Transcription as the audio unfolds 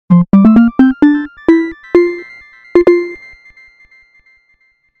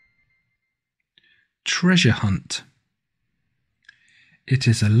Treasure Hunt. It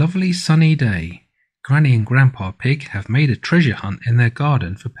is a lovely sunny day. Granny and Grandpa Pig have made a treasure hunt in their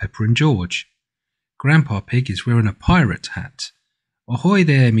garden for Peppa and George. Grandpa Pig is wearing a pirate hat. "Ahoy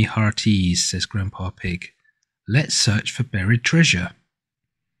there, me hearties," says Grandpa Pig. "Let's search for buried treasure."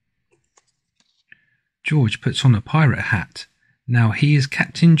 George puts on a pirate hat. Now he is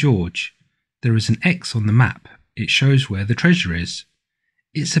Captain George. There is an X on the map. It shows where the treasure is.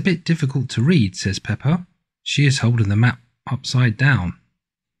 "It's a bit difficult to read," says Peppa. She is holding the map upside down.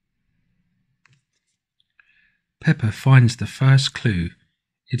 Peppa finds the first clue.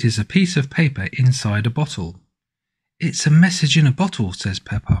 It is a piece of paper inside a bottle. "It's a message in a bottle," says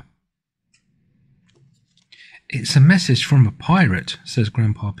Peppa. "It's a message from a pirate," says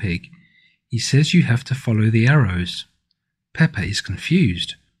Grandpa Pig. "He says you have to follow the arrows." Peppa is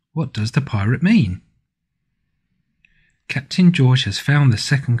confused. What does the pirate mean? Captain George has found the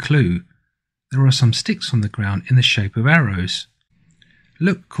second clue. There are some sticks on the ground in the shape of arrows.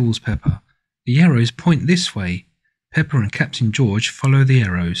 "Look," calls Peppa. "The arrows point this way." Peppa and Captain George follow the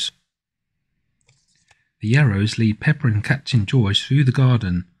arrows. The arrows lead Peppa and Captain George through the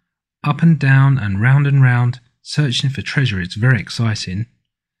garden, up and down and round, searching for treasure. It's very exciting.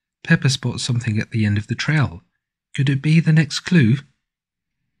 Peppa spots something at the end of the trail. Could it be the next clue?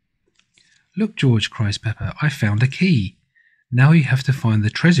 "Look, George," cries Peppa, "I found a key. Now you have to find the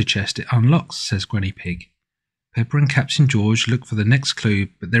treasure chest it unlocks," says Granny Pig. Peppa and Captain George look for the next clue,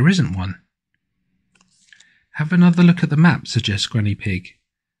 but there isn't one. "Have another look at the map," suggests Granny Pig.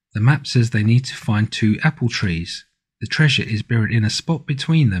 The map says they need to find 2 apple trees. The treasure is buried in a spot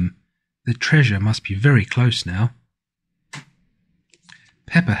between them. The treasure must be very close now.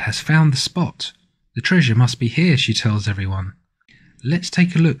 Peppa has found the spot. "The treasure must be here," she tells everyone. "Let's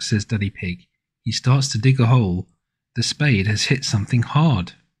take a look," says Daddy Pig. He starts to dig a hole. The spade has hit something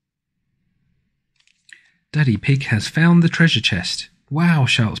hard. Daddy Pig has found the treasure chest. "Wow,"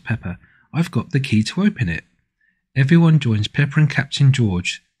 shouts Peppa. "I've got the key to open it." Everyone joins Peppa and Captain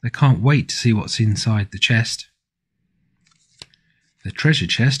George. They can't wait to see what's inside the chest. The treasure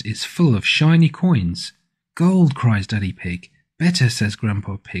chest is full of shiny coins. "Gold," cries Daddy Pig. "Better," says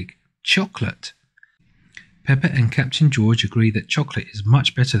Grandpa Pig. "Chocolate." Peppa and Captain George agree that chocolate is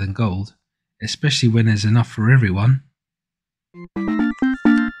much better than gold, especially when there's enough for everyone.